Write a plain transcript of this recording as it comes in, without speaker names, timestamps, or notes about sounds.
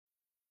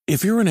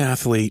If you're an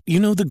athlete, you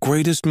know the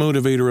greatest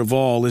motivator of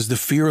all is the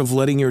fear of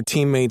letting your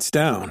teammates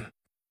down.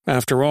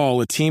 After all,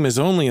 a team is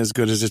only as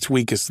good as its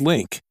weakest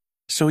link.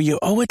 So you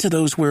owe it to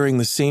those wearing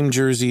the same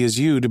jersey as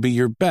you to be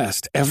your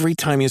best every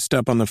time you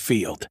step on the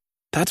field.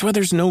 That's why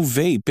there's no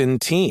vape in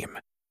team.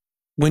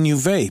 When you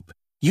vape,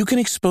 you can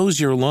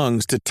expose your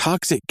lungs to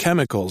toxic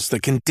chemicals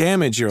that can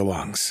damage your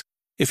lungs.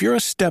 If you're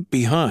a step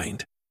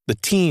behind, the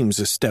team's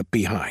a step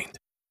behind.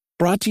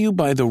 Brought to you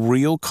by The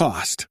Real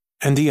Cost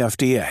and the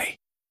FDA.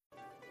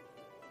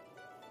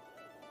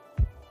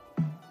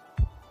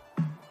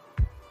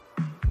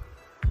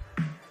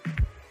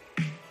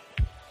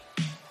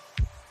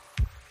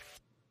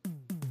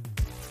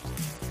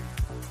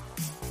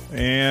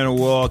 And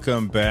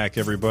welcome back,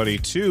 everybody,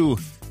 to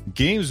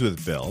Games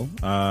with Bill.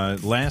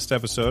 Last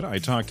episode, I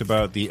talked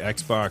about the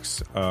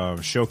Xbox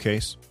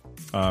showcase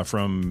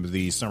from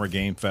the Summer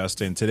Game Fest,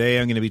 and today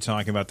I'm going to be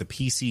talking about the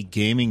PC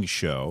Gaming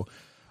Show.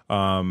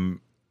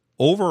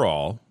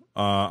 Overall,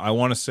 I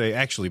want to say,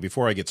 actually,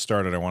 before I get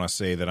started, I want to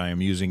say that I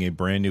am using a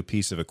brand new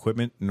piece of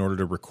equipment in order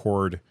to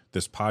record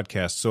this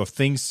podcast. So if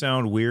things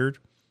sound weird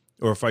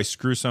or if I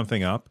screw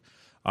something up,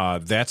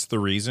 that's the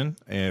reason.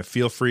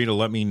 Feel free to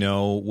let me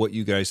know what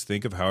you guys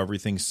think of how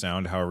everything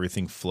sounded, how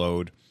everything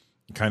flowed.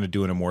 I'm kind of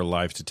doing a more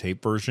live to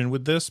tape version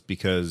with this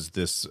because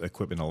this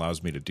equipment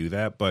allows me to do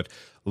that. But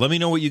let me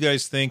know what you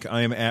guys think.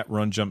 I am at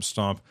Run Jump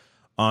Stomp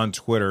on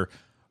Twitter.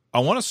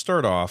 I want to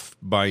start off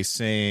by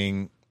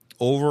saying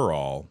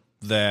overall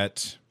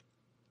that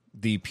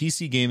the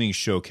PC Gaming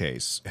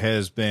Showcase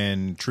has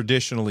been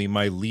traditionally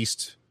my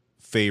least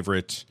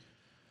favorite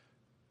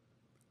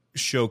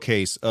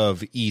showcase of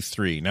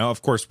E3. Now,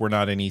 of course, we're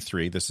not in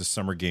E3. This is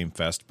Summer Game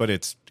Fest, but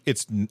it's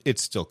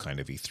still kind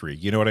of E3.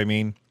 You know what I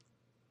mean?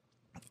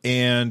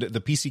 And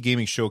the PC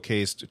Gaming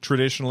Showcase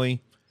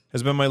traditionally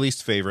has been my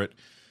least favorite.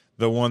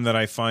 The one that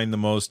I find the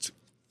most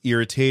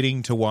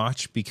irritating to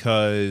watch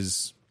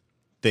because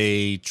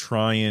they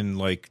try and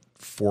like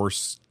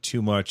force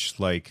too much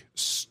like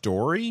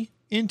story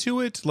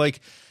into it.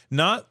 Like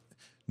not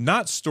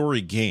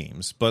story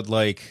games, but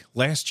like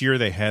last year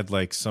they had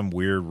like some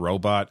weird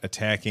robot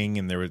attacking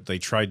and they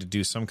tried to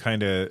do some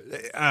kind of,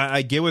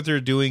 I get what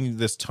they're doing,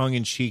 this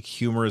tongue-in-cheek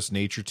humorous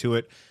nature to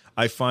it.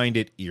 I find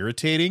it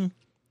irritating,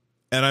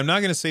 and I'm not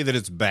going to say that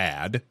it's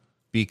bad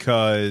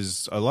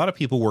because a lot of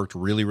people worked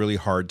really, really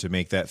hard to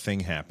make that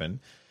thing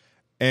happen,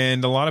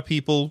 and a lot of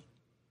people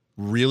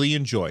really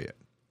enjoy it.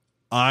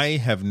 I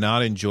have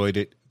not enjoyed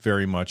it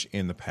very much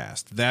in the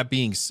past. That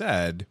being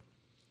said,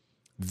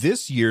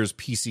 this year's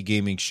PC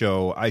Gaming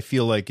Show, I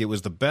feel like it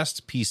was the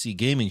best PC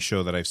Gaming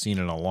Show that I've seen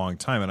in a long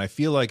time, and I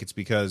feel like it's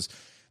because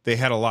they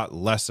had a lot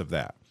less of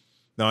that.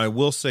 Now, I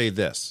will say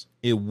this.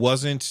 It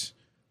wasn't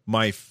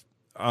my...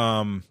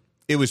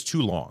 it was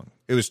too long.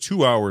 It was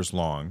 2 hours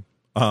long,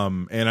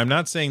 and I'm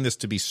not saying this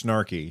to be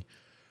snarky.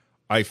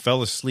 I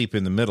fell asleep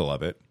in the middle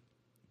of it.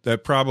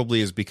 That probably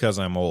is because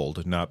I'm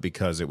old, not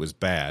because it was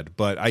bad,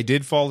 but I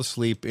did fall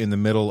asleep in the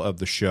middle of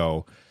the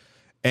show.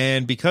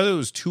 And because it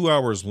was 2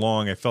 hours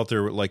long, I felt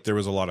there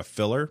was a lot of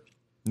filler.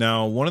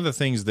 Now, one of the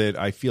things that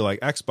I feel like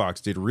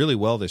Xbox did really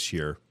well this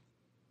year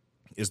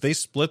is they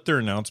split their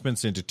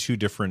announcements into two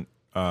different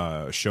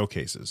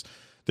showcases.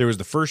 There was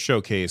the first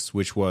showcase,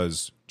 which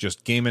was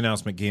just game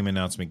announcement.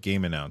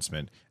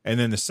 And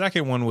then the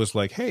second one was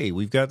like, hey,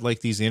 we've got like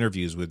these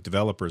interviews with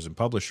developers and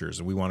publishers,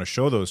 and we want to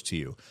show those to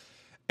you.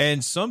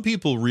 And some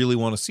people really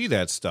want to see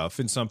that stuff,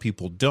 and some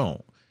people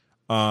don't.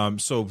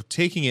 So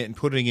taking it and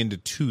putting it into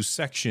two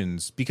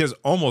sections, because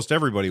almost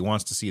everybody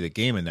wants to see the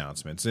game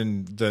announcements,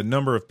 and the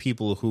number of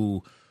people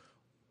who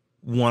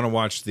want to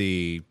watch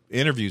the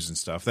interviews and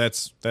stuff,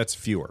 that's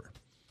fewer.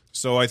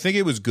 So I think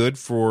it was good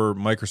for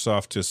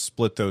Microsoft to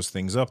split those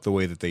things up the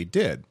way that they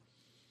did.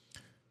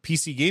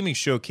 PC Gaming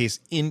Showcase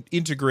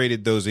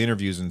integrated those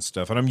interviews and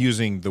stuff, and I'm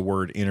using the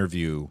word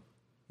interview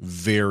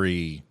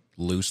very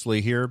loosely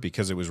here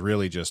because it was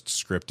really just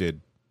scripted.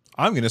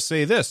 I'm going to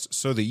say this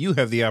so that you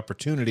have the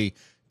opportunity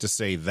to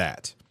say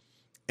that.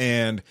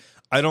 And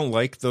I don't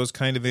like those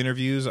kind of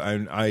interviews.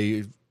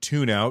 I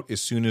tune out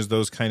as soon as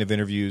those kind of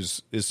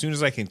interviews, as soon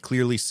as I can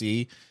clearly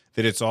see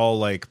that it's all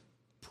like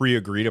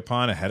pre-agreed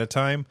upon ahead of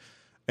time.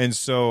 And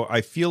so I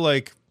feel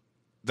like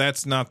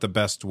that's not the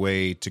best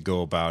way to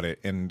go about it.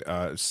 And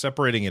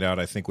separating it out,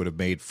 I think, would have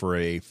made for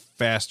a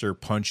faster,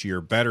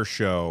 punchier, better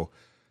show.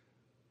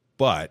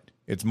 But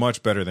it's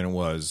much better than it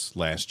was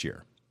last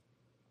year.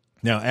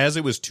 Now, as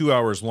it was 2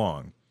 hours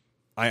long,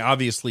 I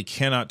obviously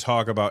cannot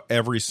talk about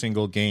every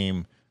single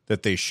game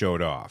that they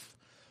showed off.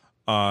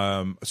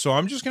 So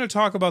I'm just going to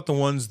talk about the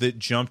ones that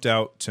jumped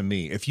out to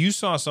me. If you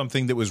saw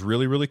something that was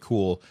really, really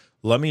cool,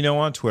 let me know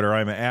on Twitter.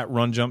 I'm at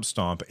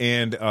RunJumpStomp.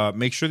 And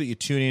make sure that you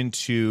tune in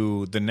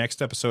to the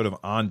next episode of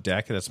On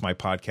Deck. That's my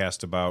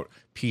podcast about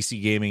PC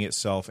gaming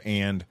itself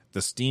and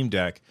the Steam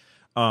Deck.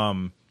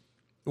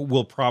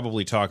 We'll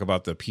probably talk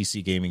about the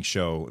PC Gaming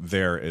Show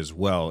there as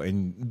well.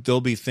 And there'll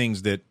be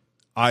things that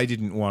I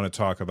didn't want to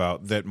talk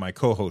about that my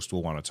co-host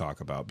will want to talk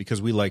about because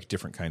we like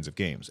different kinds of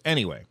games.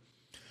 Anyway,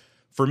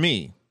 for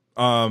me,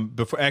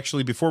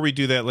 Before we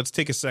do that, let's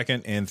take a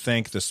second and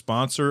thank the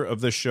sponsor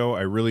of the show.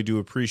 I really do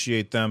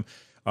appreciate them.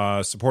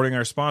 Supporting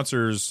our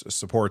sponsors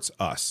supports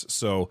us.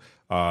 So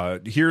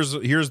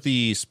here's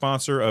the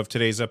sponsor of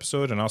today's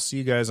episode, and I'll see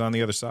you guys on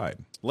the other side.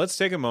 Let's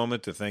take a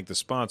moment to thank the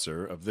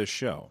sponsor of this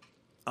show.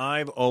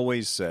 I've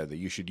always said that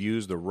you should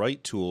use the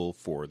right tool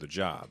for the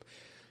job.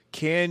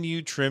 Can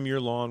you trim your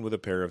lawn with a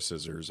pair of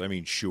scissors? I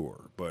mean,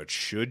 sure, but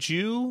should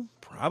you?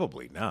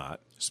 Probably not.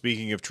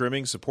 Speaking of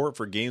trimming, support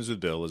for Games with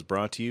Bill is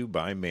brought to you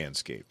by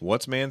Manscaped.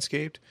 What's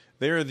Manscaped?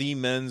 They're the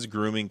men's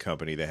grooming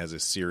company that has a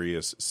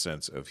serious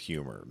sense of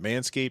humor.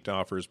 Manscaped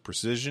offers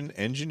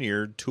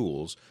precision-engineered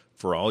tools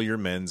for all your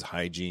men's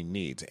hygiene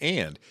needs,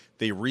 and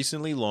they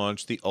recently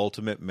launched the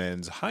Ultimate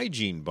Men's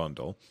Hygiene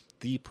Bundle,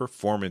 the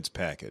Performance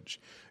Package.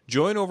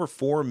 Join over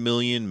 4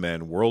 million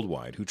men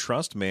worldwide who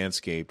trust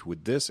Manscaped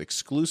with this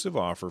exclusive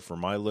offer for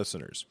my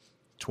listeners.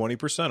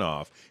 20%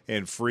 off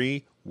and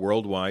free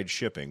worldwide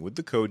shipping with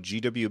the code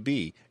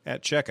GWB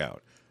at checkout.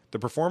 The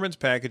Performance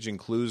Package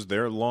includes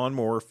their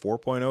Lawnmower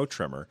 4.0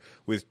 trimmer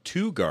with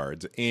 2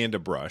 guards and a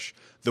brush,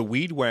 the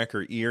Weed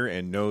Whacker ear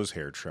and nose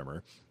hair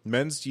trimmer,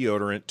 men's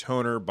deodorant,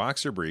 toner,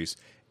 boxer briefs,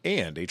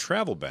 and a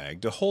travel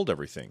bag to hold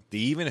everything. They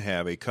even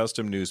have a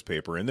custom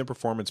newspaper in the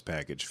Performance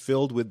Package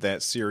filled with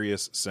that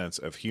serious sense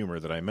of humor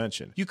that I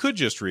mentioned. You could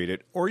just read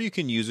it, or you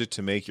can use it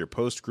to make your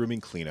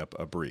post-grooming cleanup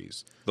a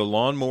breeze. The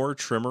Lawnmower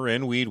Trimmer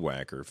and Weed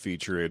Whacker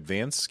feature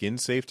advanced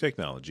skin-safe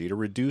technology to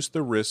reduce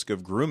the risk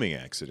of grooming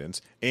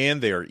accidents,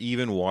 and they are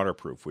even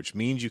waterproof, which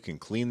means you can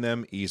clean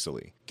them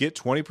easily. Get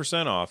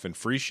 20% off and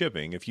free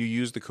shipping if you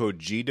use the code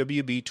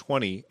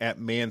GWB20 at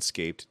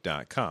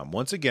manscaped.com.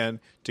 Once again,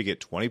 to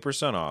get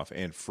 20% off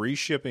and free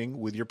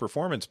shipping with your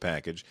Performance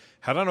Package,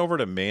 head on over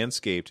to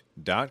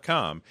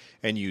manscaped.com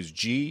and use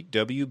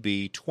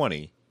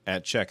GWB20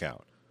 at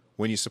checkout.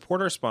 When you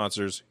support our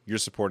sponsors, you're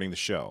supporting the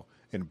show.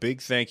 And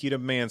big thank you to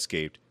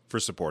Manscaped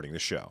for supporting the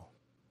show.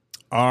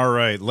 All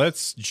right,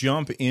 let's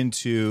jump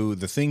into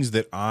the things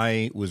that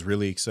I was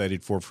really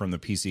excited for from the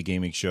PC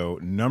Gaming Show.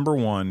 Number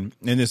one,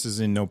 and this is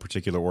in no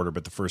particular order,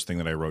 but the first thing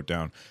that I wrote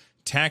down,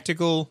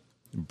 Tactical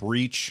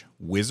Breach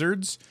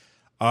Wizards.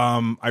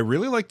 I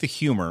really like the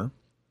humor,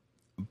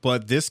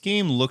 but this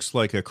game looks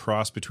like a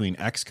cross between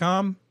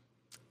XCOM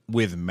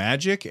with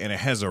Magic, and it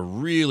has a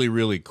really,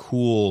 really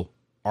cool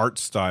art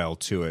style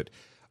to it.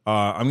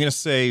 I'm going to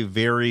say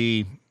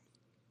very...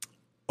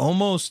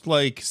 almost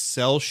like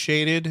cell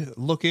shaded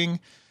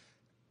looking.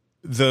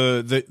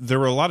 There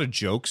were a lot of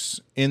jokes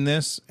in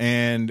this,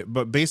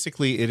 but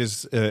basically it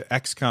is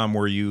XCOM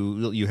where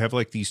you have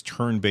like these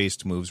turn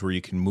based moves where you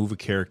can move a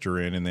character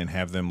in and then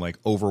have them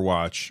like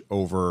overwatch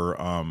over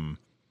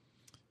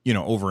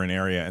over an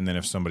area, and then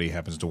if somebody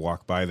happens to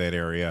walk by that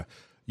area,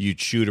 you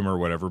shoot them or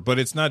whatever. But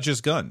it's not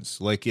just guns;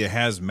 like it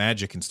has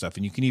magic and stuff,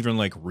 and you can even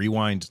like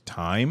rewind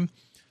time.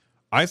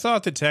 I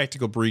thought the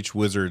Tactical Breach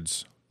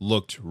Wizards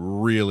looked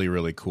really,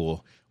 really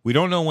cool. We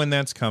don't know when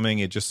that's coming.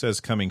 It just says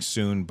coming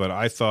soon, but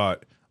I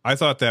thought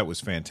that was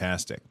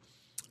fantastic.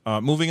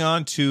 Moving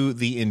on to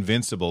the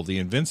Invincible. The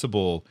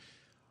Invincible,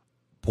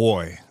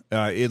 boy,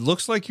 it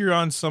looks like you're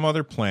on some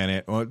other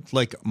planet,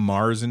 like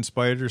Mars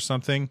inspired or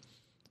something,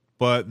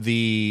 but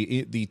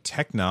the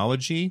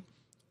technology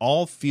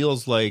all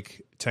feels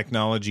like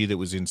technology that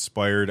was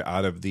inspired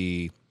out of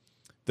the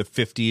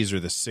 50s or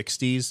the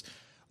 60s.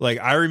 Like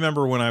I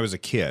remember when I was a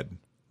kid,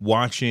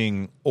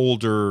 watching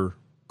older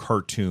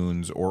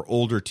cartoons or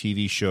older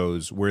TV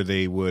shows where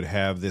they would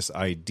have this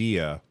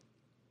idea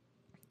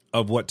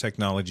of what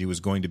technology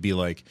was going to be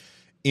like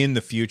in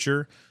the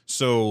future.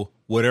 So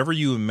whatever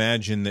you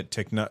imagine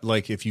that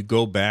like if you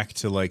go back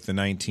to like the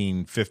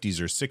 1950s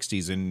or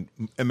 60s and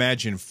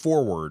imagine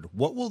forward,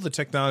 what will the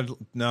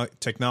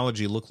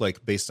technology look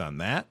like based on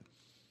that?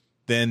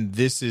 Then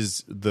this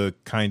is the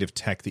kind of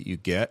tech that you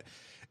get.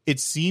 It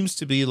seems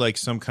to be like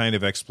some kind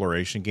of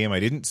exploration game.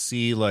 I didn't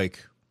see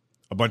like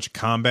a bunch of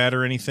combat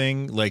or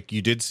anything. Like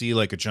you did see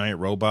like a giant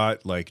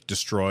robot like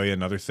destroy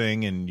another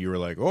thing, and you were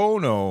like, oh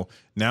no,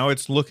 now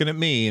it's looking at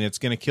me and it's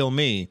going to kill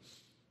me.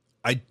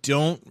 I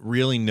don't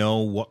really know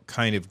what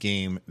kind of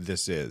game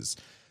this is.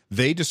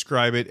 They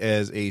describe it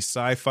as a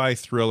sci-fi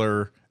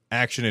thriller,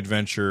 action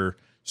adventure,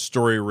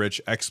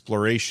 story-rich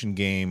exploration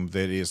game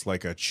that is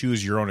like a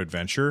choose your own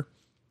adventure,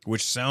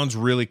 which sounds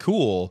really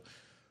cool.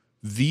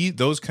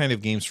 Those kind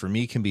of games for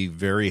me can be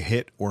very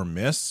hit or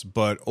miss,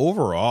 but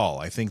overall,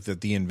 I think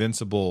that the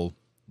Invincible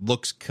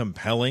looks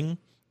compelling,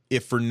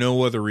 if for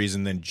no other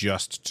reason than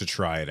just to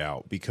try it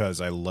out, because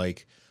I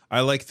like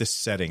the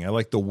setting, I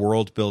like the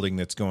world building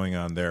that's going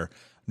on there.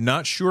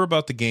 Not sure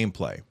about the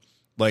gameplay.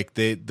 Like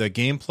the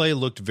gameplay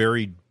looked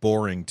very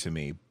boring to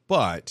me,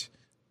 but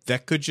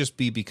that could just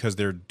be because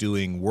they're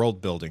doing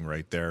world building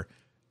right there,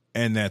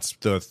 and that's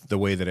the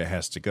way that it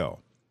has to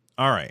go.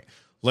 All right.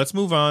 Let's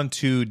move on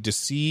to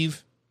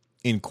Deceive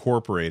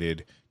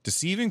Incorporated.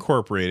 Deceive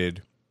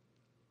Incorporated,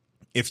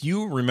 if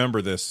you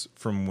remember this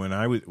from when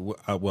I was,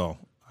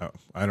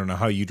 I don't know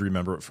how you'd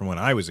remember it from when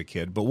I was a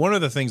kid, but one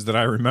of the things that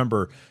I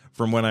remember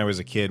from when I was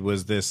a kid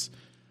was this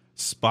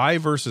Spy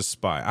versus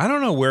Spy. I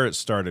don't know where it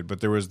started, but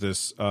there was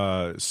this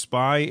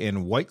spy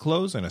in white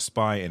clothes and a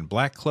spy in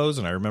black clothes.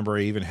 And I remember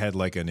I even had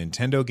like a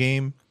Nintendo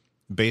game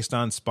based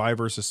on Spy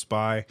versus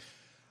Spy.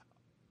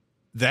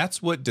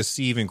 That's what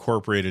Deceive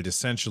Incorporated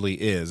essentially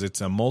is.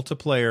 It's a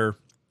multiplayer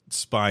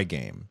spy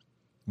game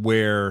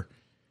where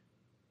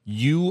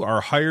you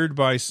are hired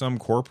by some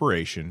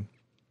corporation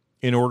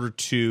in order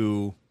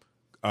to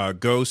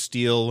go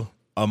steal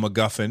a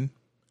MacGuffin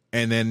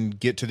and then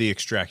get to the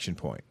extraction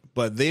point.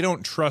 But they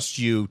don't trust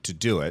you to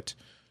do it.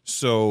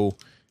 So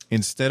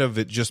instead of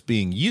it just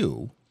being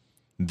you,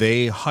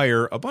 they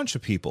hire a bunch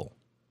of people.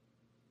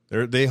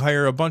 They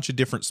hire a bunch of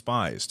different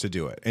spies to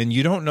do it. And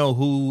you don't know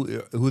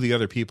who the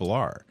other people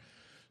are.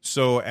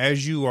 So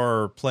as you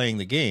are playing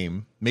the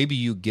game, maybe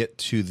you get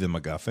to the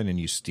MacGuffin and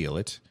you steal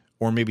it,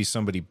 or maybe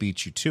somebody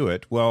beats you to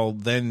it. Well,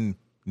 then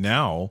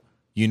now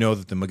you know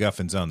that the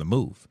MacGuffin's on the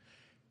move.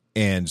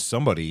 And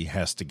somebody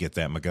has to get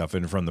that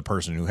MacGuffin from the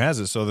person who has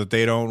it so that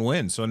they don't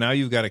win. So now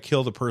you've got to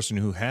kill the person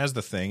who has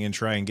the thing and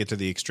try and get to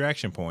the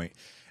extraction point.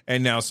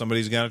 And now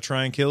somebody's got to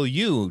try and kill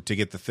you to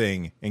get the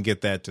thing and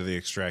get that to the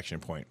extraction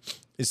point.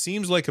 It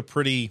seems like a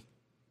pretty,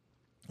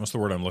 what's the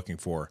word I'm looking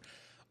for?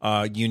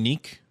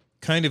 Unique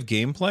kind of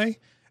gameplay.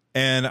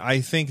 And I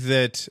think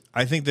that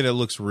it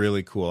looks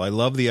really cool. I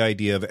love the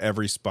idea of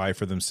every spy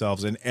for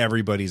themselves and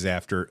everybody's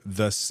after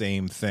the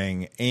same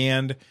thing.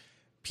 And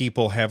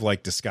people have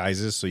like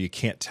disguises so you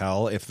can't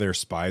tell if they're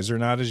spies or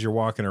not as you're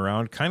walking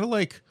around, kind of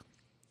like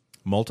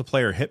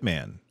multiplayer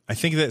Hitman. I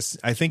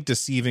think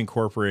Deceive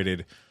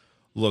Incorporated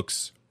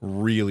looks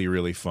really,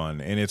 really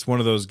fun, and it's one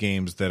of those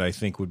games that I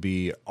think would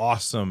be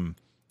awesome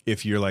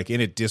if you're like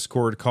in a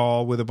Discord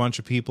call with a bunch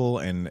of people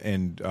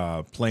and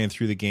playing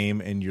through the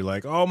game, and you're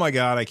like, oh my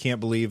god, I can't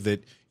believe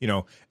that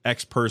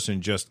X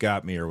person just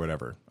got me or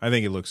whatever. I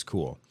think it looks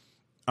cool.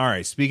 All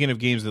right, speaking of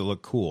games that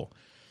look cool.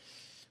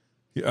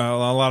 A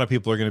lot of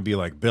people are going to be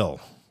like,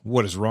 Bill,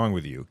 what is wrong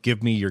with you?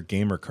 Give me your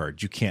gamer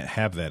card. You can't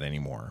have that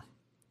anymore.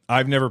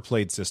 I've never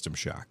played System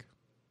Shock.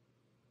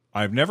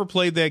 I've never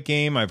played that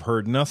game. I've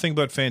heard nothing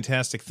but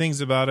fantastic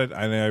things about it.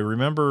 And I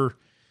remember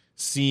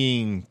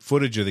seeing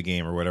footage of the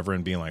game or whatever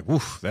and being like,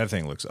 woof, that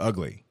thing looks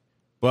ugly.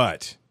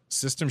 But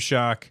System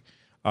Shock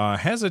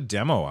has a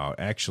demo out,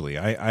 actually.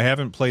 I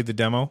haven't played the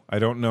demo. I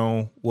don't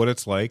know what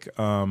it's like.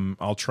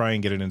 I'll try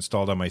and get it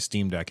installed on my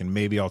Steam Deck, and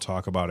maybe I'll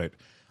talk about it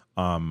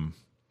on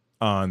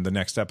the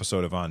next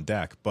episode of On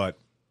Deck. But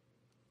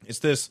it's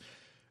this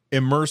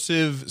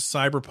immersive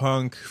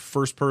cyberpunk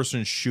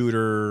first-person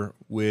shooter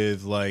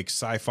with like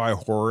sci-fi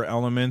horror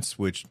elements,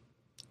 which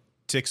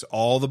ticks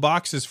all the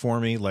boxes for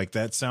me. Like,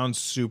 that sounds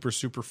super,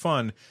 super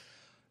fun.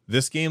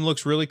 This game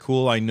looks really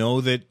cool. I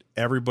know that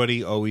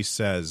everybody always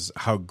says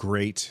how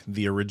great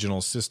the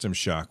original System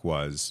Shock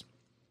was,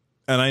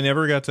 and I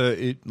never got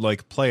to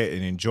play it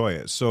and enjoy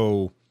it.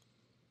 So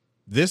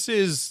this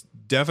is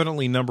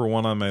definitely number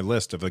one on my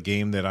list of a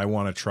game that I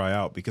want to try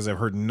out because I've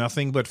heard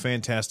nothing but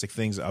fantastic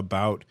things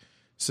about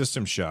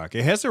System Shock.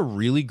 It has a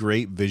really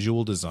great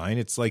visual design.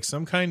 It's like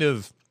some kind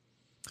of,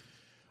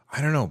 I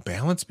don't know,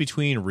 balance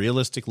between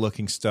realistic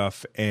looking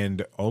stuff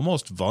and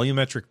almost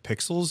volumetric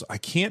pixels. I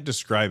can't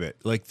describe it.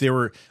 Like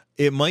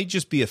it might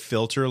just be a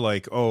filter,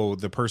 like, oh,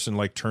 the person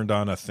like turned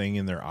on a thing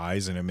in their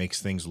eyes and it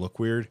makes things look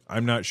weird.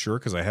 I'm not sure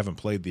because I haven't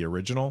played the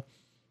original.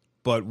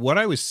 But what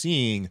I was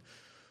seeing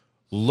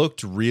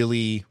looked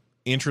really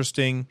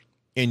interesting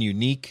and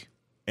unique,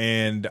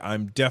 and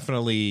I'm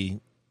definitely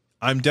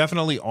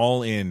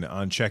all in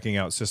on checking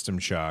out System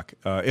Shock.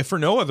 If for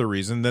no other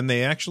reason than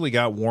they actually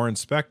got Warren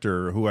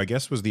Spector, who I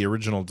guess was the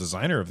original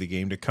designer of the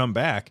game, to come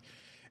back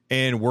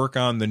and work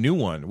on the new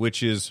one,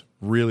 which is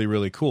really,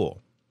 really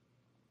cool.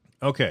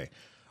 Okay,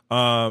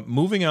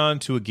 moving on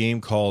to a game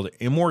called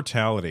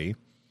Immortality.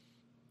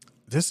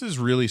 This is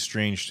really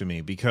strange to me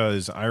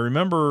because I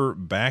remember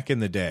back in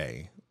the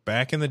day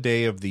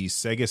of the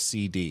Sega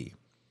CD,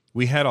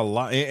 we had a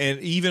lot,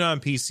 and even on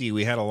PC,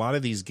 we had a lot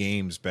of these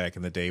games back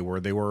in the day where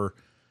they were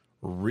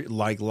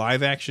like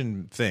live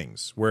action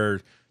things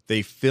where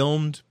they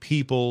filmed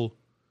people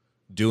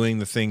doing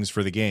the things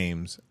for the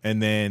games,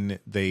 and then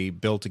they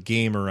built a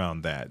game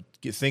around that.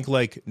 You think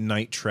like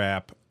Night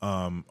Trap.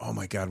 Oh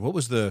my God,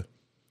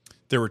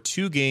 there were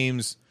two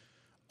games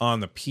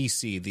on the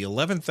PC, the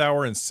 11th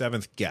Hour and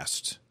 7th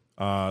Guest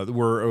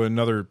were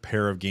another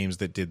pair of games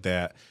that did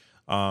that.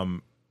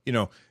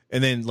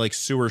 And then like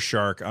Sewer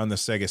Shark on the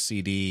Sega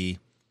CD,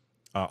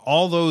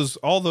 all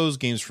those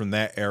games from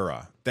that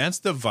era. That's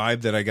the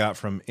vibe that I got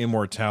from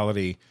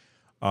Immortality.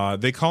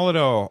 They call it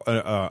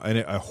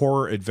a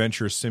horror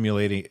adventure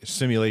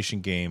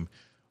simulation game,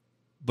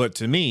 but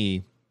to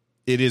me,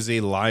 it is a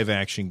live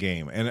action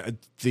game. And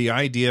the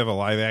idea of a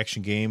live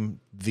action game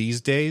these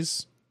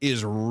days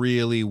is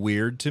really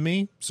weird to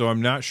me. So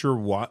I'm not sure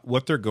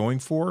what they're going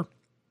for,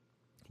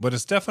 but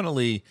it's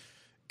definitely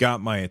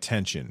got my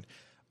attention.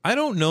 I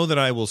don't know that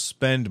I will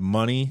spend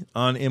money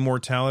on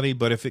Immortality,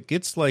 but if it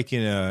gets like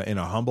in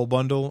a Humble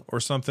Bundle or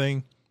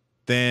something,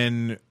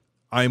 then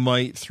I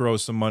might throw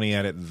some money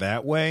at it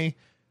that way,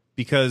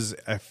 because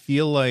I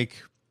feel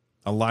like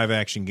a live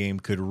action game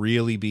could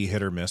really be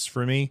hit or miss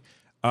for me.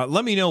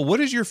 Let me know, what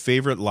is your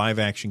favorite live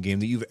action game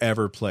that you've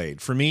ever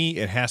played? For me,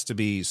 it has to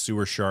be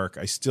Sewer Shark.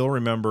 I still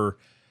remember,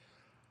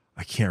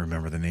 I can't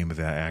remember the name of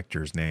that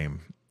actor's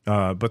name.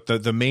 But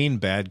the main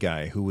bad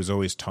guy who was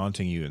always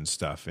taunting you and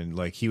stuff. And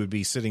like, he would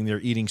be sitting there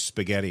eating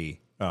spaghetti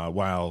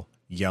while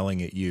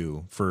yelling at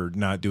you for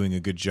not doing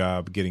a good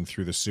job getting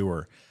through the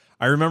sewer.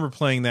 I remember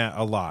playing that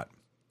a lot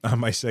on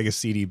my Sega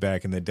CD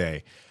back in the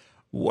day.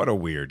 What a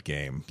weird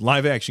game.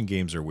 Live action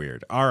games are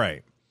weird. All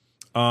right.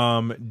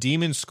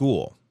 Demon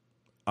School.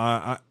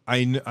 I'm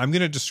going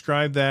to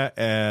describe that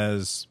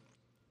as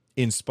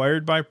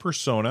inspired by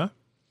Persona,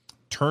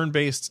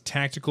 turn-based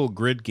tactical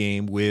grid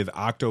game with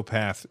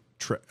Octopath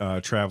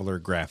Traveler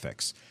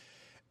graphics.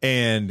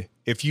 And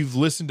if you've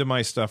listened to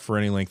my stuff for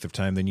any length of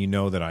time, then you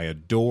know that I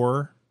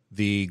adore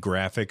the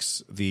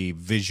graphics, the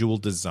visual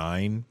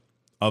design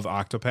of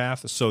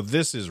Octopath. So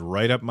this is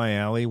right up my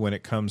alley when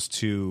it comes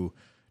to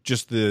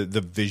just the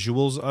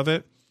visuals of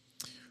it.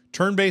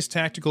 Turn-based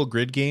tactical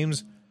grid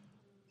games,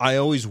 I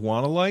always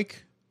want to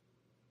like,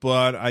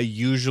 but I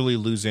usually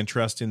lose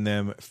interest in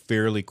them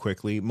fairly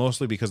quickly,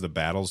 mostly because the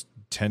battles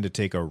tend to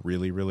take a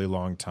really, really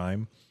long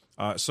time.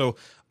 So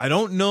I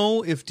don't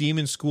know if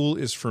Demon School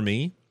is for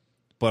me,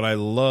 but I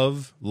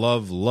love,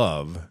 love,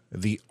 love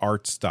the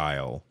art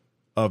style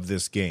of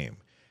this game.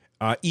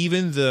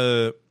 Even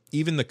the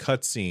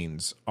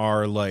cutscenes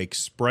are like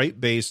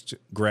sprite-based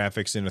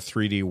graphics in a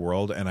 3D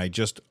world, and I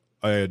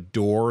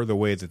adore the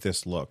way that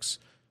this looks.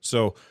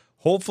 So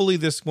hopefully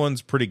this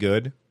one's pretty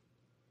good,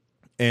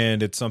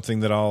 and it's something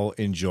that I'll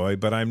enjoy,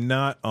 but I'm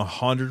not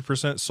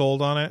 100%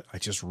 sold on it. I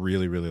just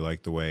really, really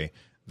like the way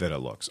that it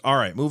looks. All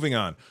right, moving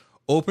on.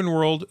 Open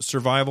world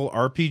survival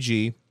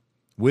RPG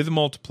with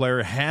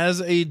multiplayer,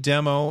 has a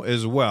demo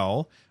as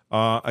well.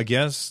 I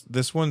guess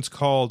this one's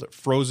called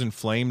Frozen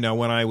Flame. Now,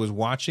 when I was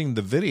watching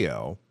the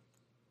video,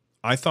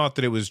 I thought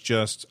it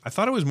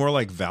was more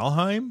like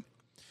Valheim,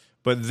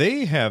 but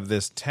they have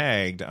this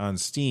tagged on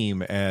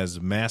Steam as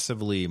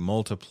massively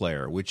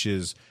multiplayer, which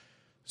is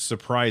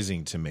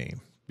surprising to me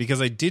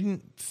because I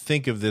didn't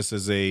think of this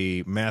as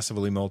a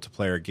massively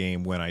multiplayer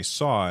game when I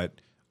saw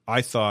it.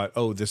 I thought,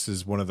 oh, this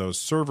is one of those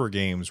server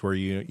games where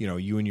you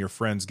and your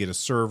friends get a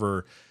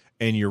server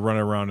and you're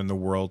running around in the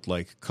world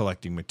like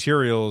collecting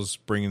materials,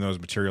 bringing those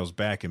materials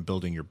back and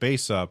building your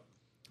base up.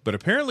 But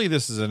apparently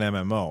this is an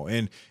MMO.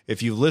 And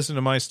if you've listened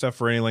to my stuff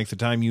for any length of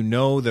time, you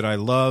know that I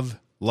love,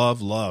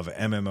 love, love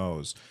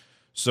MMOs.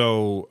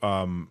 So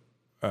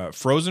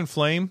Frozen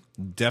Flame,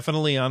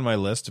 definitely on my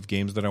list of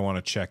games that I want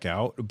to check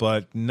out,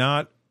 but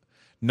not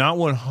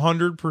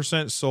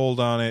 100% sold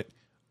on it.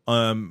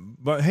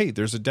 But hey,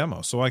 there's a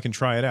demo, so I can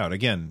try it out.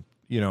 Again,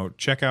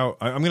 check out.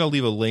 I'm going to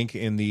leave a link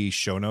in the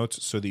show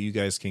notes so that you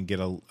guys can get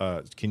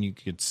you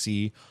could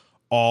see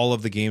all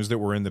of the games that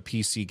were in the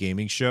PC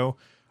gaming show.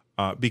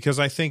 Because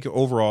I think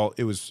overall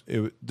there was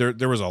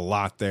a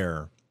lot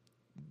there.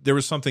 There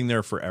was something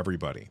there for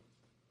everybody.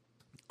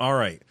 All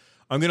right,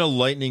 I'm going to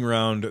lightning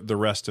round the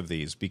rest of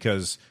these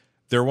because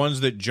they're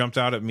ones that jumped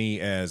out at me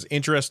as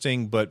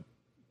interesting, but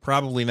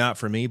probably not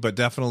for me, but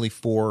definitely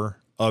for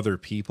other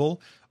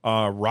people.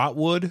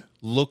 Rotwood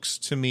looks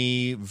to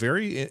me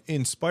very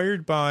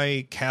inspired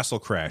by Castle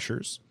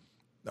Crashers.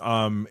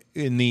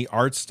 In the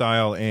art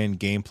style and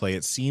gameplay,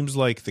 it seems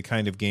like the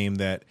kind of game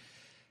that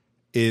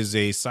is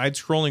a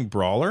side-scrolling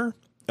brawler.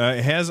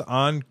 It has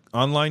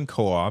online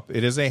co-op.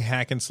 It is a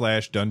hack and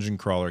slash dungeon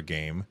crawler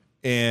game,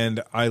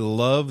 and I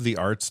love the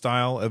art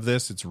style of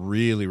this. It's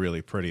really,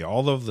 really pretty.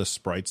 All of the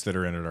sprites that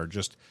are in it are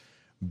just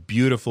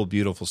beautiful,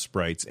 beautiful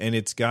sprites, and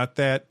it's got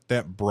that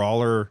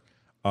brawler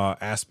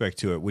aspect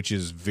to it, which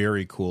is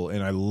very cool.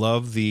 And I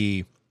love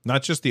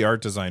not just the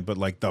art design, but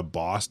like the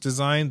boss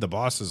design. The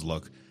bosses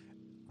look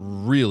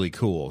really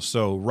cool.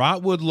 So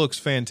Rotwood looks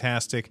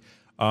fantastic.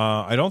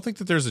 I don't think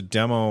that there's a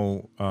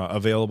demo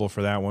available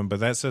for that one, but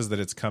that says that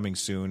it's coming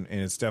soon,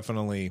 and it's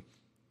definitely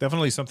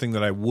something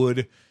that I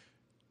would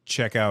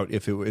check out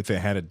if it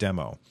had a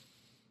demo.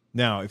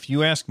 Now, if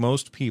you ask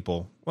most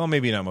people, well,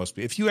 maybe not most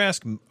people.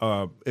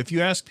 If you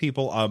ask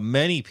people,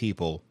 many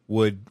people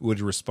would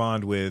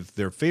respond with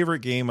their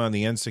favorite game on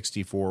the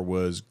N64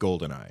 was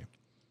GoldenEye.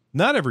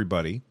 Not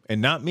everybody,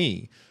 and not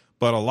me,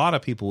 but a lot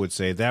of people would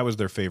say that was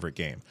their favorite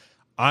game.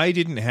 I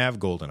didn't have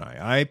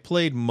GoldenEye. I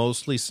played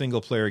mostly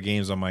single-player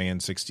games on my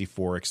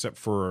N64, except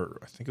for,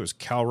 I think it was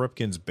Cal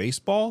Ripken's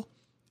Baseball.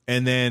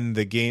 And then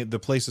the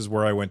places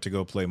where I went to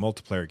go play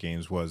multiplayer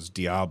games was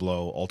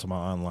Diablo, Ultima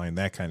Online,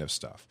 that kind of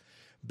stuff,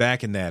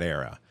 back in that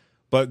era.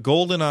 But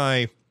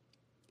GoldenEye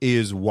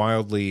is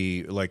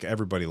wildly, like,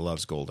 everybody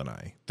loves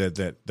GoldenEye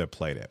that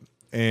played it.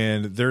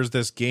 And there's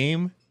this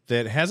game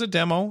that has a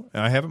demo.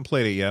 I haven't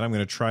played it yet. I'm going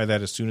to try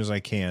that as soon as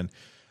I can.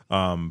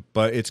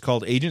 But it's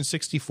called Agent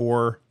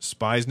 64,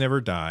 Spies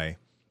Never Die,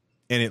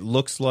 and it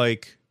looks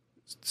like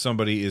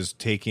somebody is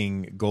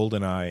taking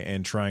GoldenEye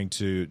and trying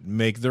to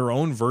make their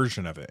own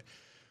version of it,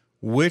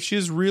 which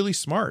is really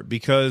smart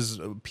because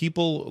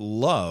people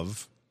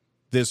love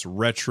this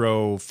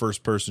retro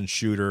first-person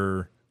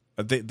shooter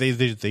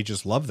They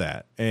just love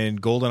that.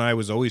 And GoldenEye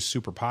was always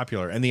super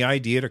popular. And the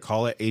idea to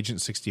call it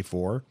Agent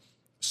 64,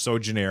 so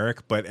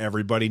generic, but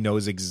everybody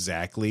knows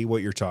exactly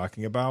what you're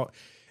talking about,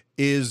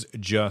 is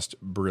just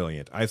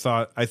brilliant. I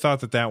thought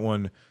that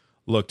one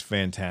looked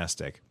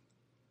fantastic.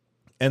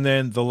 And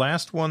then the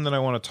last one that I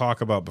want to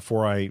talk about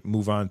before I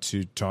move on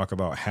to talk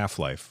about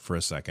Half-Life for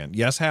a second.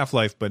 Yes,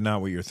 Half-Life, but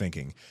not what you're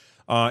thinking.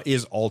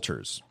 Is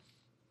Alters.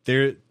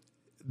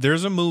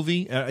 There's a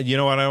movie. You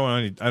know what?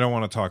 I don't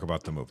want to talk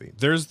about the movie.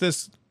 There's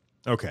this.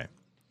 Okay.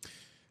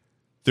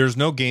 There's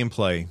no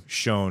gameplay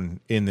shown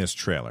in this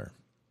trailer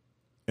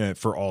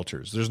for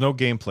Alters. There's no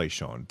gameplay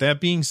shown. That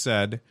being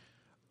said,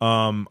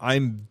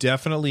 I'm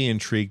definitely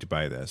intrigued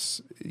by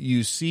this.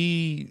 You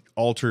see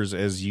Alters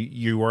as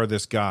you are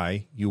this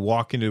guy. You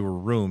walk into a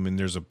room and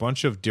there's a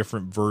bunch of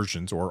different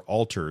versions or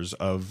alters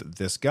of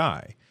this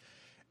guy.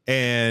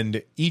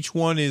 And each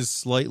one is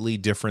slightly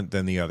different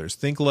than the others.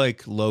 Think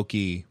like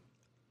Loki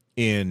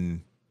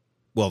in,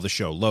 well, the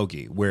show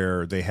Loki,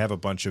 where they have a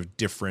bunch of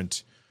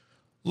different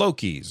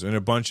Lokis and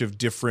a bunch of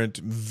different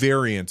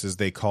variants, as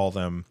they call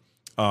them,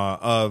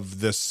 of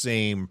the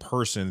same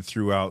person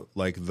throughout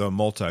like the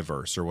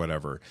multiverse or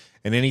whatever.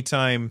 And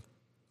anytime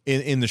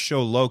in the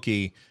show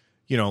Loki,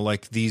 you know,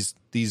 like these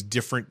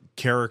different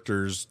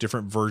characters,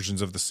 different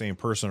versions of the same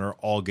person are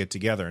all get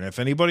together. And if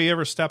anybody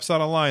ever steps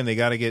out of line, they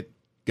got to get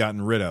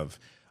gotten rid of.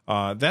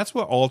 That's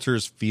what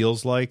Alters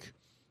feels like,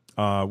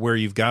 where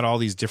you've got all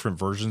these different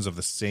versions of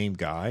the same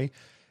guy,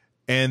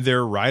 and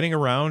they're riding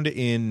around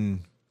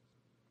in,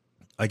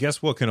 I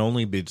guess, what can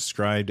only be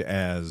described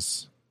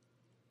as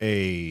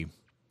a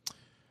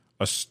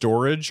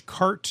storage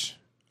cart.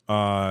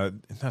 Not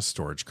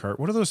storage cart.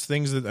 What are those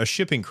things a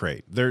shipping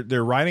crate?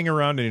 They're riding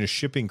around in a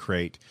shipping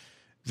crate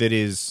that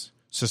is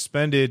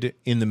suspended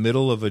in the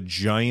middle of a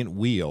giant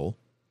wheel,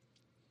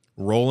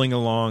 rolling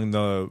along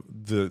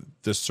the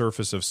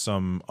surface of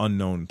some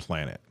unknown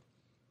planet.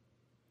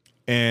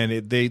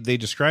 And they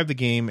describe the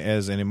game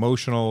as an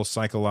emotional,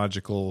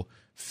 psychological,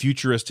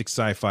 futuristic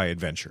sci-fi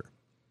adventure.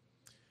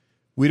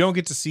 We don't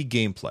get to see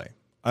gameplay.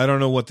 I don't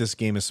know what this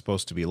game is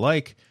supposed to be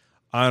like.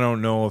 I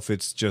don't know if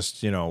it's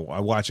just, you know, I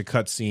watch a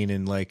cutscene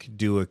and like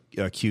do a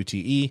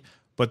QTE,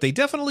 but they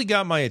definitely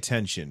got my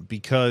attention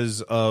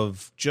because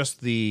of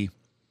just the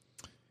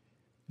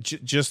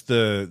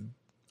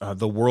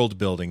world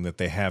building that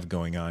they have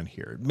going on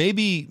here.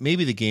 Maybe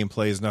the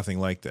gameplay is nothing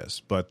like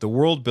this, but the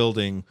world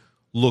building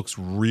looks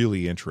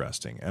really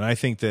interesting, and I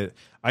think that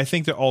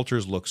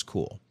Alters looks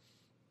cool.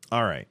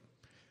 All right,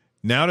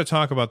 now to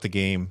talk about the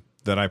game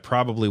that I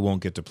probably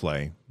won't get to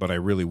play, but I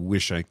really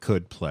wish I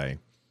could play,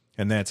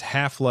 and that's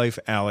Half-Life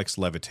Alyx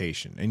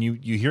Levitation. And you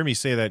hear me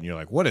say that, and you're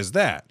like, "What is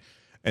that?"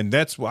 And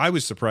that's what I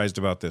was surprised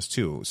about this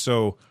too.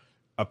 So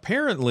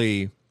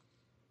apparently,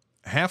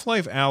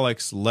 Half-Life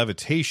Alyx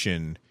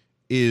Levitation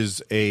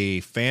is a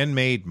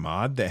fan-made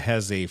mod that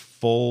has a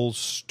full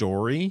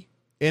story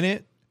in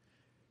it.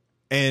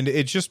 And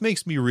it just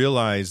makes me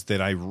realize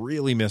that I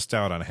really missed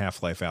out on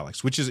Half-Life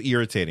Alyx, which is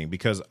irritating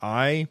because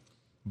I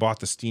bought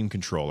the Steam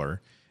controller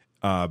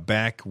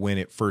back when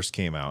it first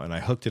came out, and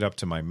I hooked it up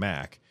to my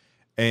Mac.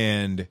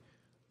 And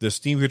the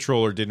Steam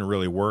controller didn't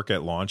really work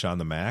at launch on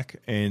the Mac.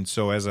 And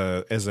so as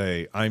a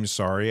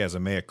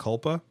mea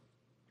culpa,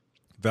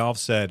 Valve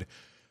said,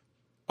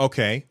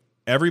 okay,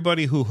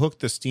 everybody who hooked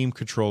the Steam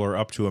controller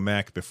up to a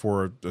Mac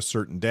before a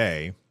certain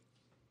day,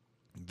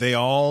 they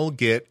all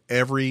get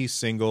every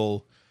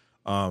single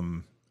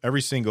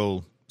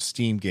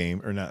Steam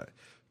game, or not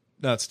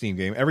Steam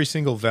game, every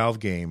single Valve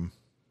game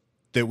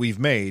that we've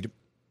made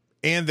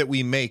and that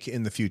we make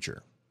in the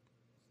future,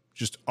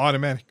 just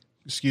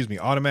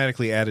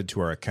automatically added to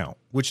our account,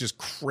 which is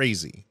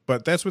crazy.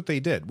 But that's what they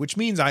did, which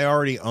means I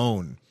already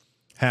own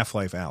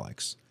Half-Life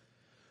Alyx,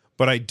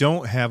 but I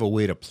don't have a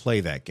way to play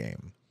that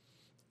game.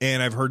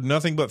 And I've heard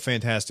nothing but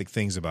fantastic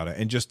things about it.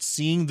 And just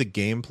seeing the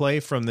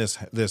gameplay from this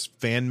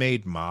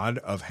fan-made mod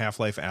of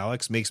Half-Life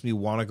Alyx makes me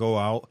want to go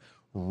out,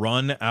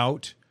 run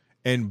out,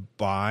 and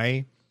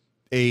buy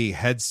a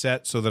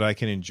headset so that I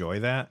can enjoy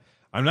that.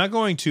 I'm not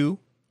going to.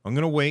 I'm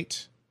going to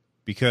wait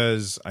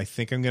because I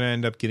think I'm going to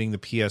end up getting the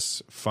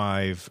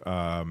PS5,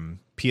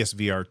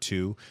 PSVR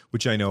 2,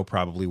 which I know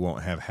probably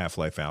won't have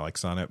Half-Life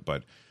Alyx on it.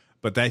 But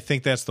I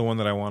think that's the one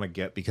that I want to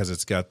get because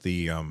it's got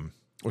the...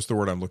 what's the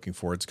word I'm looking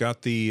for? It's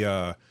got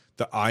the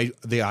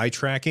eye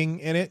tracking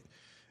in it,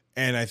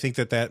 and I think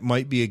that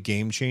might be a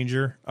game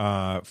changer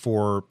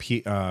for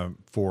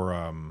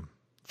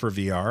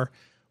VR.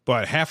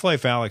 But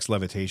Half-Life Alyx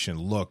Levitation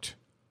looked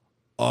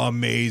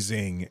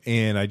amazing,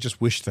 and I just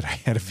wish that I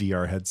had a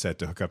VR headset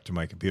to hook up to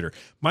my computer.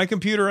 My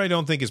computer, I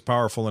don't think, is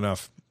powerful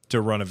enough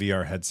to run a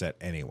VR headset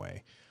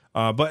anyway.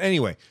 But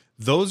anyway,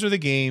 those are the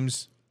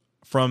games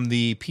from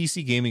the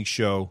PC Gaming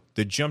Show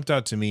that jumped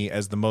out to me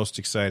as the most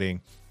exciting.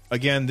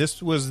 Again,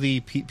 this was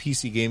the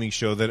PC Gaming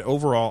Show that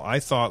overall I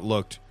thought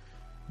looked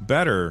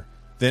better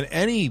than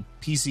any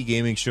PC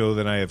Gaming Show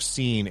that I have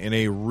seen in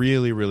a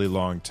really, really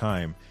long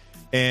time.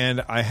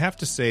 And I have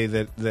to say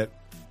that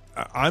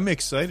I'm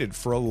excited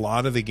for a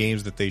lot of the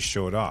games that they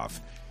showed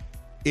off.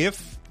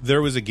 if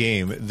there was a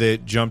game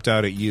that jumped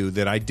out at you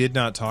that I did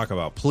not talk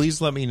about, please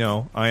let me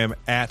know. I am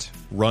at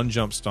Run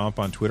Jump Stomp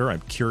on Twitter.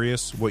 I'm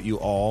curious what you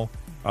all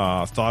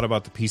thought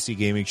about the PC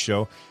gaming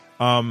show.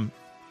 And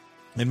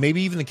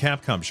maybe even the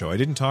Capcom show. I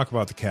didn't talk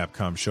about the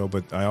Capcom show,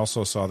 but I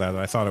also saw that. And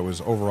I thought it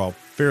was overall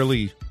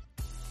fairly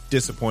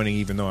disappointing,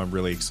 even though I'm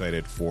really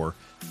excited for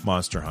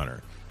Monster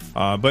Hunter.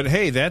 But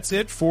hey, that's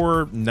it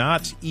for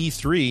Not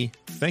E3.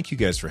 Thank you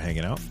guys for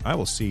hanging out. I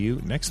will see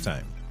you next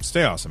time.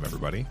 Stay awesome,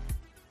 everybody.